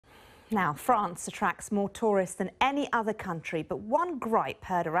Now, France attracts more tourists than any other country, but one gripe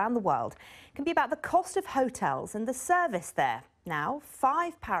heard around the world can be about the cost of hotels and the service there. Now,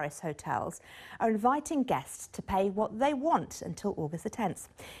 5 Paris hotels are inviting guests to pay what they want until August the 10th.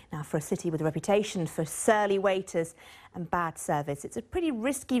 Now, for a city with a reputation for surly waiters and bad service, it's a pretty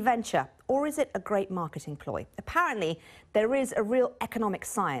risky venture. Or is it a great marketing ploy? Apparently, there is a real economic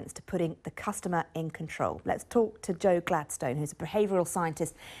science to putting the customer in control. Let's talk to Jo Gladstone, who's a behavioural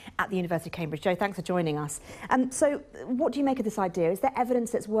scientist at the University of Cambridge. Jo, thanks for joining us. So, what do you make of this idea? Is there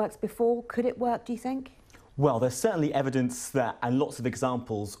evidence that's worked before? Could it work, do you think? Well, there's certainly evidence that, and lots of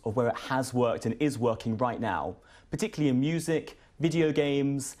examples of where it has worked and is working right now, particularly in music, video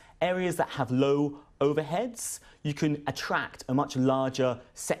games, areas that have low overheads. You can attract a much larger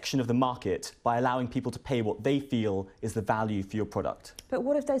section of the market by allowing people to pay what they feel is the value for your product. But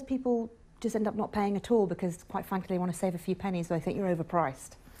what if those people just end up not paying at all because, quite frankly, they want to save a few pennies, but they think you're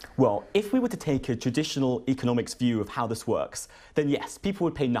overpriced? Well, if we were to take a traditional economics view of how this works, then yes, people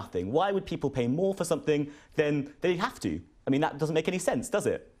would pay nothing. Why would people pay more for something than they have to? I mean, that doesn't make any sense, does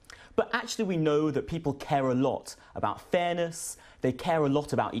it? But actually we know that people care a lot about fairness, they care a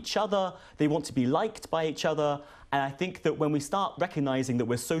lot about each other, they want to be liked by each other, and I think that when we start recognising that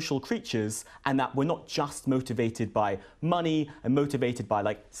we're social creatures and that we're not just motivated by money and motivated by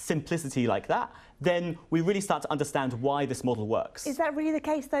like simplicity like that, then we really start to understand why this model works. Is that really the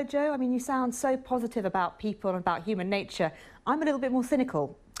case though, Jo? I mean, you sound so positive about people and about human nature. I'm a little bit more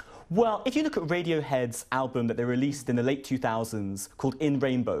cynical. Well, if you look at Radiohead's album that they released in the late 2000s called In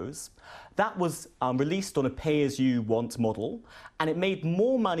Rainbows, that was released on a pay-as-you-want model, and it made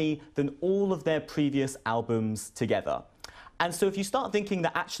more money than all of their previous albums together. And so if you start thinking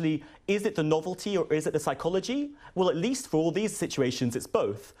that actually, is it the novelty or is it the psychology? Well, at least for all these situations, it's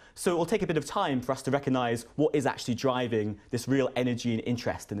both. So it will take a bit of time for us to recognise what is actually driving this real energy and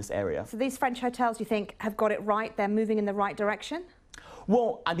interest in this area. So these French hotels, you think, have got it right? They're moving in the right direction?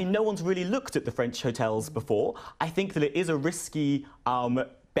 Well, I mean, no one's really looked at the French hotels before. I think that it is a risky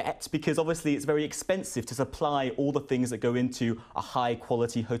bet because obviously it's very expensive to supply all the things that go into a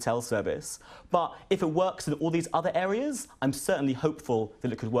high-quality hotel service. But if it works in all these other areas, I'm certainly hopeful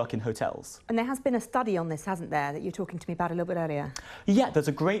that it could work in hotels. And there has been a study on this, hasn't there, that you were talking to me about a little bit earlier? Yeah, there's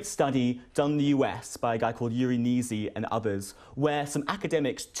a great study done in the US by a guy called Yuri Nisi and others, where some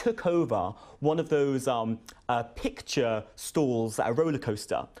academics took over one of those picture stalls at a roller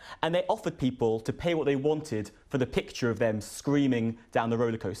coaster, and they offered people to pay what they wanted for the picture of them screaming down the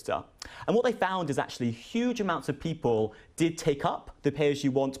roller coaster. And what they found is actually huge amounts of people did take up the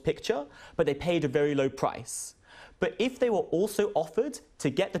pay-as-you-want picture, but they paid a very low price. But if they were also offered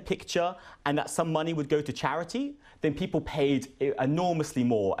to get the picture and that some money would go to charity, then people paid enormously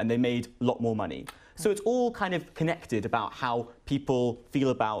more and they made a lot more money. So it's all kind of connected about how people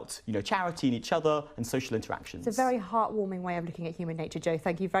feel about, charity and each other and social interactions. It's a very heartwarming way of looking at human nature, Jo.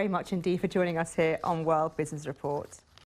 Thank you very much indeed for joining us here on World Business Report.